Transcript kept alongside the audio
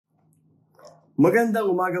Magandang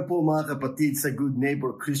umaga po mga kapatid sa Good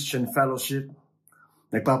Neighbor Christian Fellowship.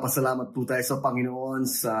 Nagpapasalamat po tayo sa Panginoon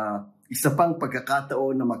sa isa pang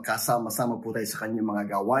pagkakataon na magkasama-sama po tayo sa kanyang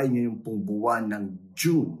mga gawain ngayong pong buwan ng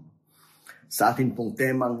June. Sa ating pong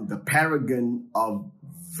temang The Paragon of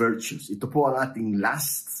Virtues. Ito po ang ating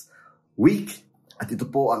last week at ito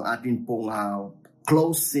po ang ating pong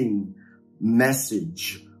closing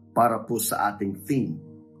message para po sa ating theme.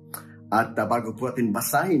 At bago po natin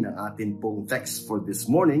basahin ang ating pong text for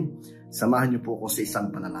this morning, samahan niyo po ako sa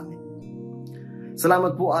isang panalangin.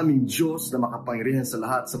 Salamat po aming Diyos na makapangyarihan sa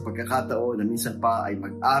lahat sa pagkakataon na minsan pa ay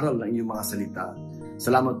mag-aral ng iyong mga salita.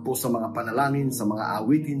 Salamat po sa mga panalangin, sa mga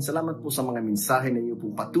awitin. Salamat po sa mga mensahe na iyong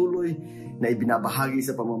pong patuloy na ibinabahagi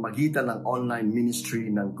sa pamamagitan ng online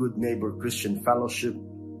ministry ng Good Neighbor Christian Fellowship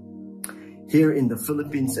here in the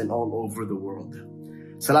Philippines and all over the world.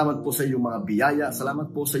 Salamat po sa iyong mga biyaya,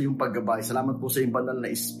 salamat po sa iyong paggabay, salamat po sa iyong banal na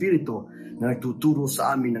Espiritu na nagtuturo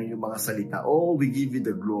sa amin ng iyong mga salita. Oh, we give you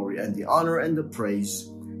the glory and the honor and the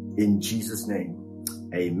praise in Jesus' name.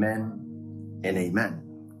 Amen and amen.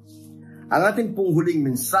 Ang ating pong huling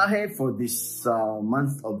mensahe for this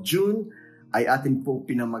month of June ay ating pong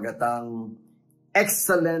pinamagatang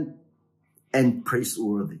excellent and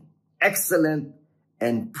praiseworthy. Excellent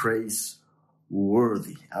and praiseworthy.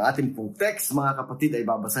 Ang ating pong text, mga kapatid, ay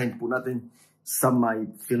babasahin po natin sa may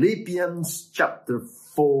Philippians chapter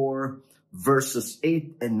 4, verses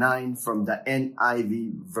 8 and 9 from the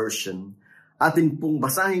NIV version. Atin pong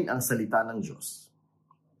basahin ang salita ng Diyos.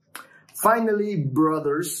 Finally,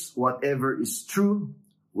 brothers, whatever is true,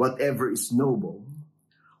 whatever is noble,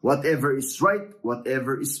 whatever is right,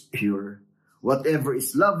 whatever is pure, whatever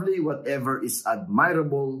is lovely, whatever is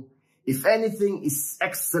admirable, if anything is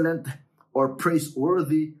excellent or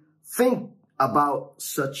praiseworthy, think about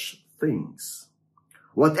such things.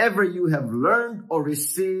 Whatever you have learned or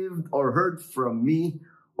received or heard from me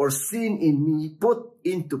or seen in me, put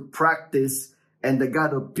into practice, and the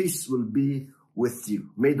God of peace will be with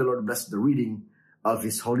you. May the Lord bless the reading of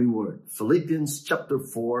His holy word. Philippians chapter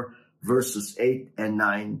 4, verses 8 and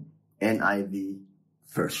 9, NIV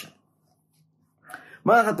version.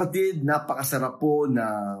 Mga kapatid, napakasarap po na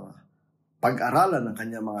pag-aralan ng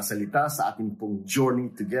kanyang mga salita sa ating pong journey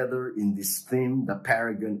together in this theme, the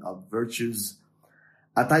Paragon of Virtues.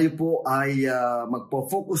 At tayo po ay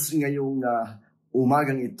magpo-focus ngayong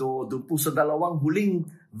umagang ito doon po sa dalawang huling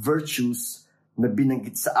virtues na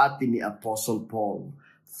binanggit sa atin ni Apostle Paul.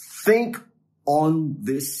 Think on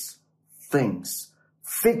these things.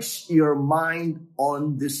 Fix your mind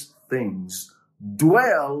on these things.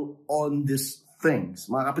 Dwell on these things.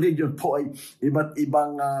 Mga kapatid, yun po ay iba't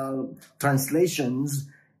ibang translations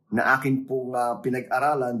na akin pong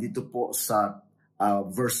pinag-aralan dito po sa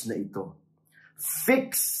verse na ito. Fix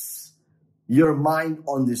your mind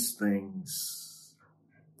on these things.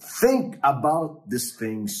 Think about these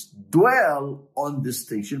things. Dwell on these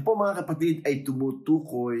things. Yun po mga kapatid ay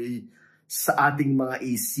tumutukoy sa ating mga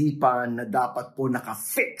isipan na dapat po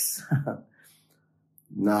naka-fix.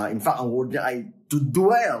 Na in fact, ang word niya ay to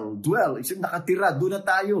dwell. Dwell, isip nakatira, doon na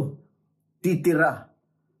tayo titira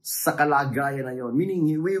sa kalagayan na yon.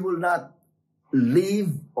 Meaning, we will not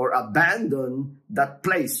leave or abandon that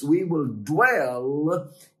place. We will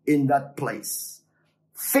dwell in that place.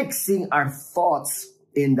 Fixing our thoughts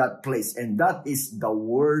in that place. And that is the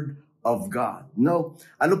Word of God. No?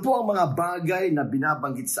 Ano po ang mga bagay na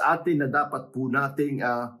binabanggit sa atin na dapat po nating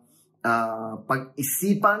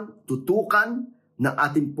pag-isipan, tutukan, ng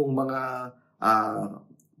ating pong mga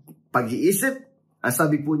pag-iisip? Ang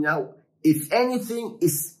sabi po niya, if anything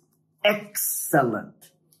is excellent.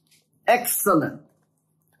 Excellent.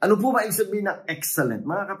 Ano po ba ibig sabihin ng excellent?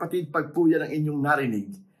 Mga kapatid, pag po yan ang inyong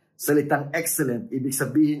narinig, salitang excellent, ibig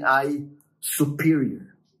sabihin ay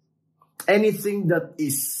superior. Anything that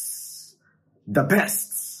is the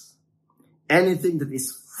best. Anything that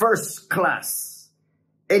is first class.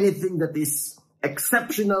 Anything that is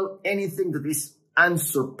exceptional. Anything that is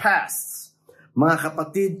unsurpassed. Mga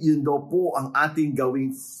kapatid, yun daw po ang ating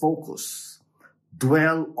gawing focus.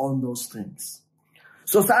 Dwell on those things.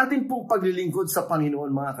 So sa ating pong paglilingkod sa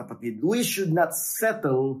Panginoon, mga kapatid, we should not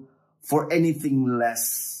settle for anything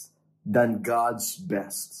less than God's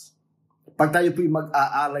best. Pag tayo po'y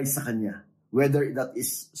mag-aalay sa Kanya, whether that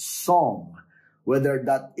is song, whether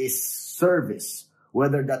that is service,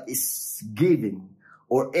 whether that is giving,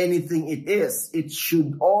 or anything it is, it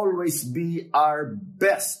should always be our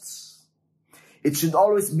best. It should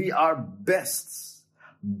always be our best.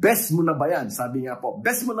 Best mo na ba yan? Sabi nga po,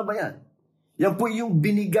 best mo na ba yan? Yan po yung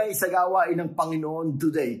binigay sa gawain ng Panginoon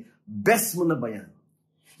today. Best mo na ba yan?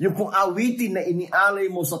 Yung kung awitin na inialay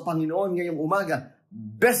mo sa Panginoon ngayong umaga,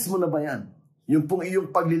 best mo na ba yan? yung pong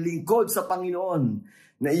iyong paglilingkod sa Panginoon,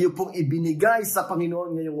 na iyo pong ibinigay sa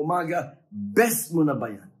Panginoon ngayong umaga, best mo na ba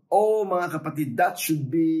yan? Oh, mga kapatid, that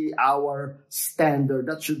should be our standard.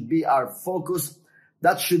 That should be our focus.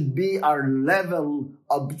 That should be our level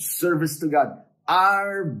of service to God.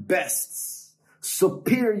 Our best,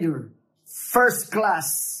 superior, first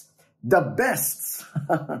class, the best.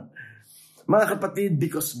 Mga kapatid,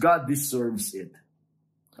 because God deserves it.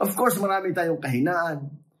 Of course, marami tayong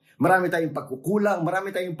kahinaan, marami tayong pagkukulang,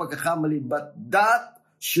 marami tayong pagkakamali, but that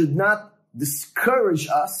should not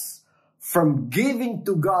discourage us from giving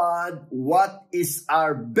to God what is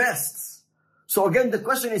our best. So again, the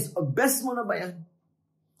question is, best mo na ba yan?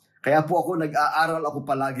 Kaya po ako, nag-aaral ako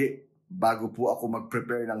palagi bago po ako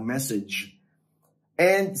mag-prepare ng message.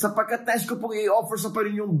 And sapagkat nais ko pong i-offer sa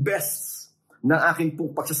Panginoon yung best ng aking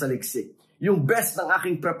pong pagsasaliksik. Yung best ng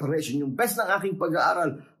aking preparation, yung best ng aking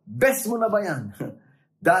pag-aaral. Best mo na ba yan?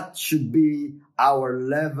 That should be our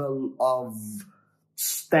level of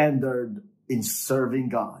standard in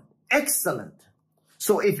serving God. Excellent.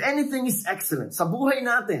 So if anything is excellent sa buhay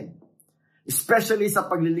natin, especially sa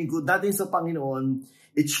paglilingkod natin sa Panginoon,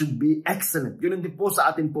 it should be excellent. Ganun din po sa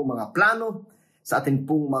atin pong mga plano, sa atin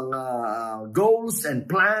pong mga goals and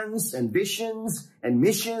plans and visions and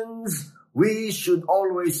missions. We should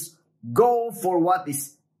always go for what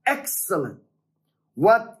is excellent,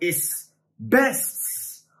 what is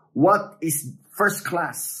best, what is first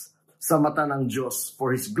class sa mata ng Diyos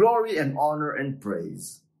for His glory and honor and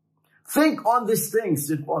praise. Think on these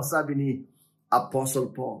things, yun po ang sabi ni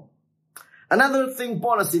Apostle Paul. Another thing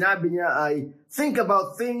po na sinabi niya ay, think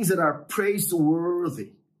about things that are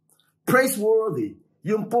praiseworthy. Praiseworthy,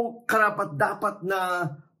 yung pong karapat-dapat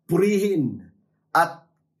na purihin at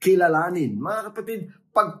kilalanin. Mga kapatid,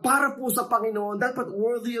 pagpara po sa Panginoon, dapat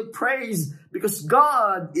worthy of praise because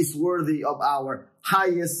God is worthy of our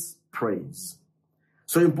highest praise.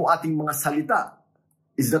 So yung po ating mga salita,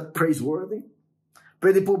 is that praiseworthy?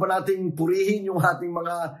 Pwede po ba nating purihin yung ating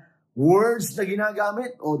mga words na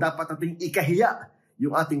ginagamit o dapat nating ikahiya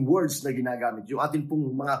yung ating words na ginagamit? Yung ating pong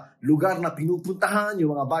mga lugar na pinupuntahan,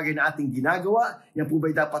 yung mga bagay na ating ginagawa, yan po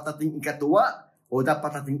ba'y dapat nating ikatuwa o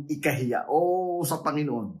dapat nating ikahiya? O sa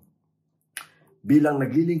Panginoon, bilang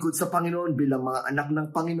naglilingkod sa Panginoon, bilang mga anak ng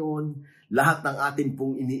Panginoon, lahat ng ating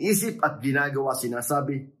pong iniisip at ginagawa,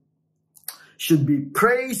 sinasabi, should be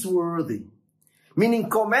praiseworthy. Meaning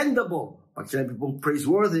commendable. Pag sinabi pong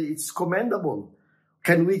praiseworthy, it's commendable.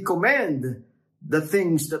 Can we commend the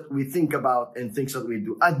things that we think about and things that we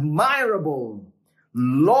do? Admirable,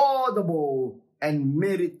 laudable, and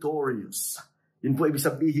meritorious. Yun po ibig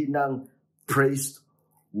sabihin ng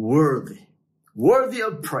praiseworthy. Worthy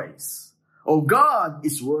of praise. Oh, God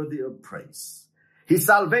is worthy of praise. His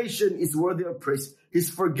salvation is worthy of praise. His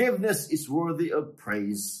forgiveness is worthy of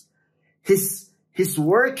praise. His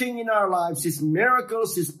working in our lives, His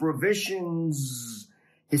miracles, His provisions,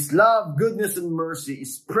 His love, goodness, and mercy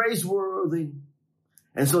is praiseworthy.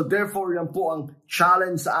 And so therefore, yan po ang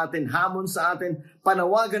challenge sa atin, hamon sa atin,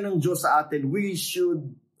 panawagan ng Diyos sa atin. We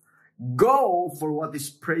should go for what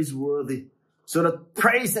is praiseworthy so that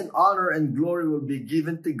praise and honor and glory will be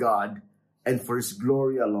given to God and for His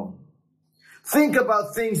glory alone. Think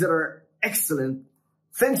about things that are excellent.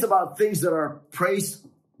 Think about things that are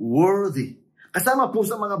praiseworthy. Kasama po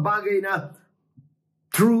sa mga bagay na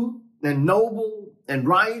true and noble and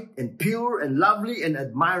right and pure and lovely and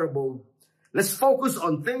admirable. Let's focus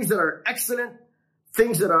on things that are excellent,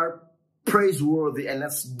 things that are praiseworthy, and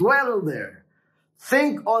let's dwell there.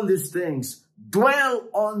 Think on these things. Dwell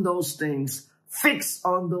on those things. Fix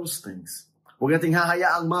on those things. Huwag nating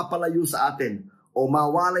hahayaang mapalayo sa atin o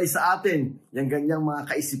mawalay sa atin yung ganyang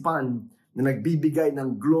mga kaisipan na nagbibigay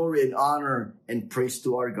ng glory and honor and praise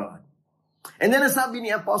to our God. And then, sabi ni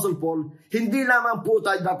Apostle Paul, hindi lamang po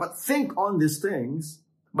tayo dapat think on these things,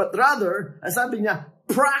 but rather, sabi niya,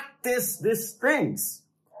 practice these things.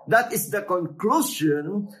 That is the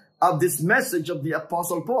conclusion of this message of the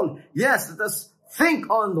Apostle Paul. Yes, let us think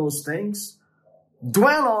on those things,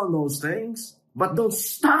 dwell on those things, but don't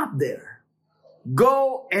stop there.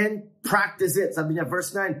 Go and practice it. Sabi niya, verse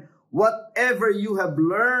 9, whatever you have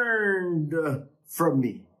learned from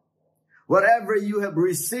me, whatever you have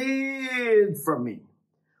received from me,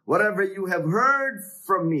 whatever you have heard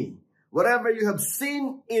from me, whatever you have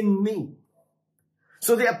seen in me.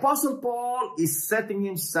 So the Apostle Paul is setting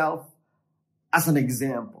himself as an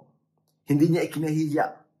example. Hindi niya ikinahiya.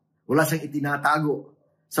 Wala siyang itinatago.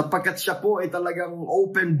 Sapagkat siya po ay talagang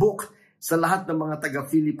open book sa lahat ng mga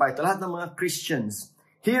taga-Philippi, sa lahat ng mga Christians.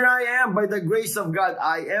 Here I am by the grace of God.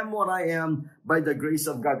 I am what I am by the grace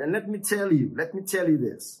of God. And let me tell you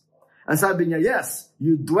this. Ang sabi niya, yes,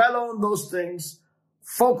 you dwell on those things,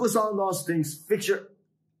 focus on those things, fix your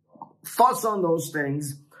thoughts on those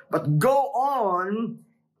things, but go on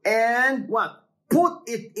and what? Put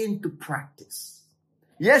it into practice.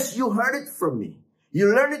 Yes, you heard it from me.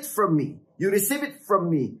 You learned it from me. You received it from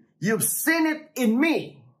me. You've seen it in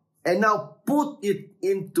me. And now put it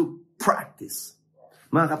into practice.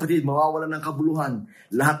 Mga kapatid, mawawalan ng kabuluhan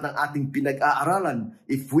lahat ng ating pinag-aaralan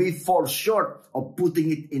if we fall short of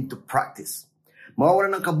putting it into practice.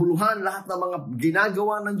 Mawawalan ng kabuluhan lahat ng mga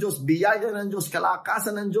ginagawa ng Diyos, biyaya ng Diyos,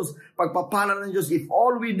 kalakasan ng Diyos, pagpapala ng Diyos, if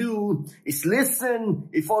all we do is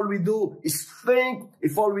listen, if all we do is think,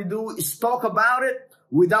 if all we do is talk about it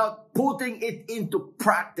without putting it into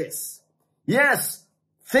practice. Yes,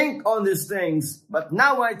 think on these things, but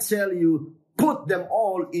now I tell you, put them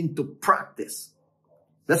all into practice.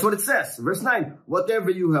 That's what it says. Verse 9,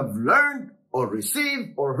 whatever you have learned or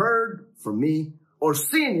received or heard from me or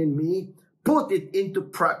seen in me, put it into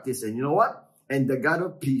practice. And you know what? And the God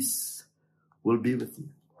of peace will be with you.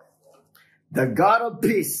 The God of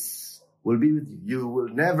peace will be with you. You will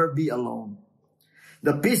never be alone.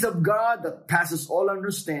 The peace of God that passes all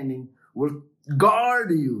understanding will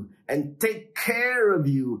guard you and take care of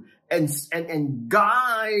you and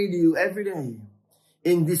guide you every day.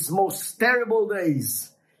 In these most terrible days,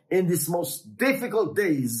 in these most difficult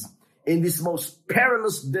days, in these most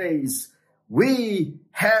perilous days, we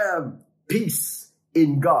have peace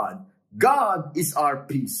in God. God is our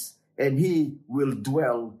peace, and He will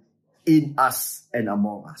dwell in us and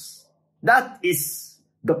among us. That is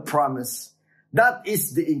the promise. That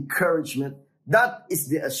is the encouragement. That is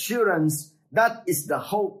the assurance. That is the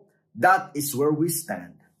hope. That is where we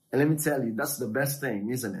stand. And let me tell you, that's the best thing,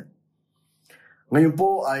 isn't it? Ngayon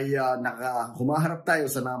po ay humaharap tayo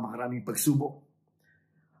sa napakaraming pagsubok.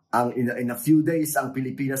 In a few days, ang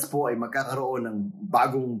Pilipinas po ay magkakaroon ng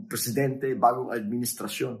bagong presidente, bagong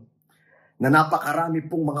administrasyon. Na napakarami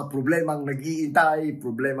pong mga problema ang nag-iintay,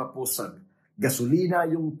 problema po sa gasolina,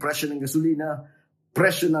 yung presyo ng gasolina,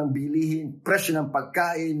 presyo ng bilihin, presyo ng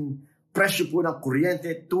pagkain, presyo po ng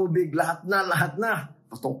kuryente, tubig, lahat na,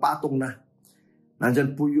 patong-patong na.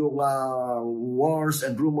 Nandyan po yung wars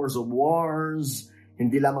and rumors of wars,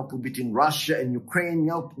 hindi lamang po between Russia and Ukraine.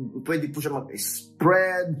 Pwede po siya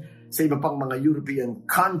mag-spread sa iba pang mga European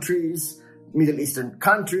countries, Middle Eastern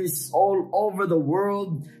countries, all over the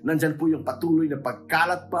world. Nandyan po yung patuloy na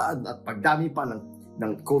pagkalat pa at pagdami pa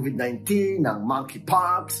ng COVID-19, ng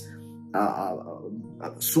monkeypox,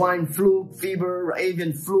 swine flu, fever,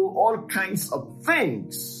 avian flu, all kinds of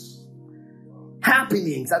things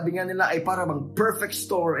happening. Sabi nga nila ay para bang perfect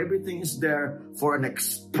storm. Everything is there for an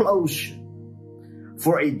explosion,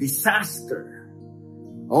 for a disaster.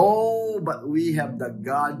 Oh, but we have the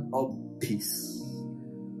God of peace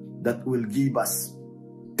that will give us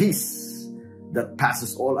peace that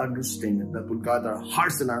passes all understanding, that will guard our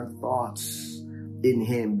hearts and our thoughts in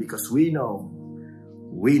Him, because we know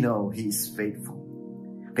He is faithful.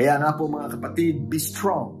 Kaya nga po mga kapatid, be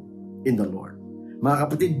strong in the Lord. Mga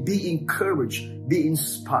kapatid, be encouraged, be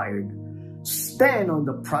inspired. Stand on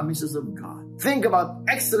the promises of God. Think about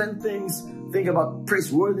excellent things, think about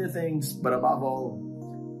praiseworthy things, but above all,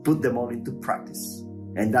 put them all into practice.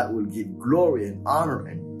 And that will give glory and honor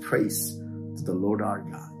and praise to the Lord our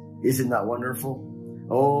God. Isn't that wonderful?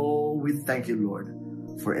 Oh, we thank you, Lord,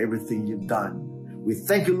 for everything you've done. We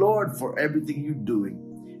thank you, Lord, for everything you're doing.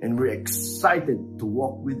 And we're excited to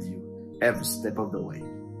walk with you every step of the way.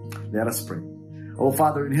 Let us pray. Oh,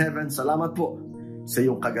 Father in heaven, salamat po sa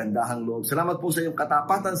iyong kagandahang loob. Salamat po sa iyong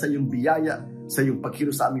katapatan, sa iyong biyaya, sa iyong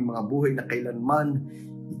pagkilos sa aming mga buhay na kailanman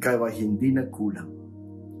ikaw ay hindi nagkulang.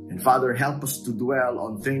 And Father, help us to dwell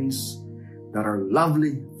on things that are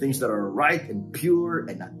lovely, things that are right and pure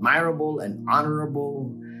and admirable and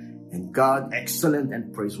honorable, and God, excellent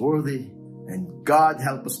and praiseworthy. And God,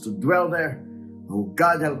 help us to dwell there. Oh,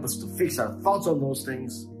 God, help us to fix our thoughts on those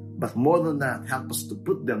things. But more than that, help us to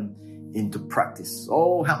put them into practice.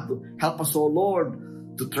 Oh, help us, oh Lord,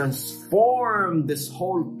 to transform this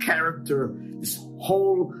whole character, this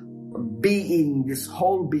whole being, this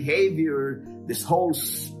whole behavior, this whole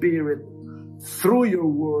spirit through your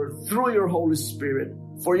word, through your Holy Spirit,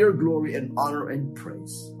 for your glory and honor and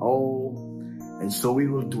praise. Oh, and so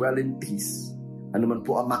we will dwell in peace. Ano man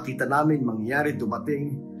po ang makita namin mangyari,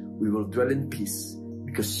 dumating, we will dwell in peace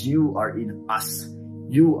because you are in us.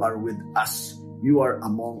 You are with us. You are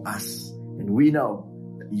among us. And we know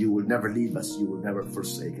that you will never leave us. You will never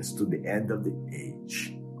forsake us to the end of the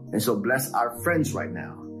age. And so bless our friends right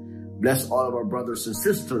now. Bless all of our brothers and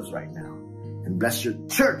sisters right now. And bless your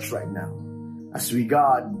church right now. As we,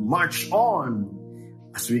 God, march on.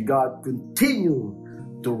 As we, God, continue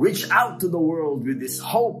to reach out to the world with this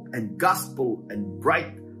hope and gospel and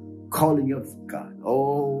bright calling of God.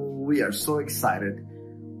 Oh, we are so excited.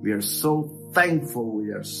 We are so thankful.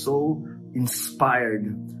 We are so inspired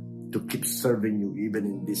to keep serving you even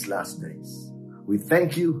in these last days. We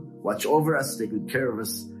thank you. Watch over us. Take good care of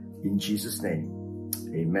us. In Jesus' name,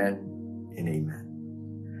 amen and amen.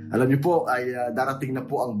 Alam niyo po, ay darating na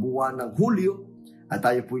po ang buwan ng Hulyo at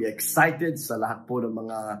tayo po ay excited sa lahat po ng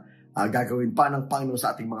mga gagawin pa ng Panginoon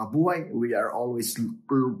sa ating mga buhay. We are always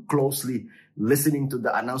closely listening to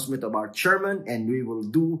the announcement of our chairman, and we will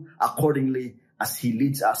do accordingly as he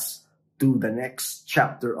leads us to the next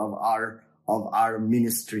chapter of our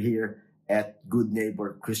ministry here at Good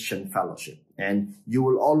Neighbor Christian Fellowship. And you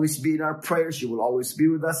will always be in our prayers. You will always be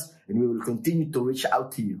with us, and we will continue to reach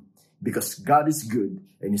out to you because God is good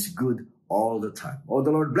and is good all the time. Oh,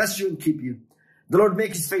 the Lord bless you and keep you. The Lord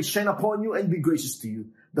make his face shine upon you and be gracious to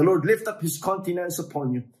you. The Lord lift up his countenance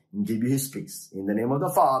upon you and give you his peace. In the name of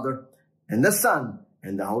the Father and the Son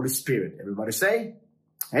and the Holy Spirit. Everybody say,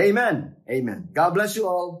 amen. Amen. God bless you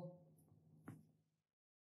all.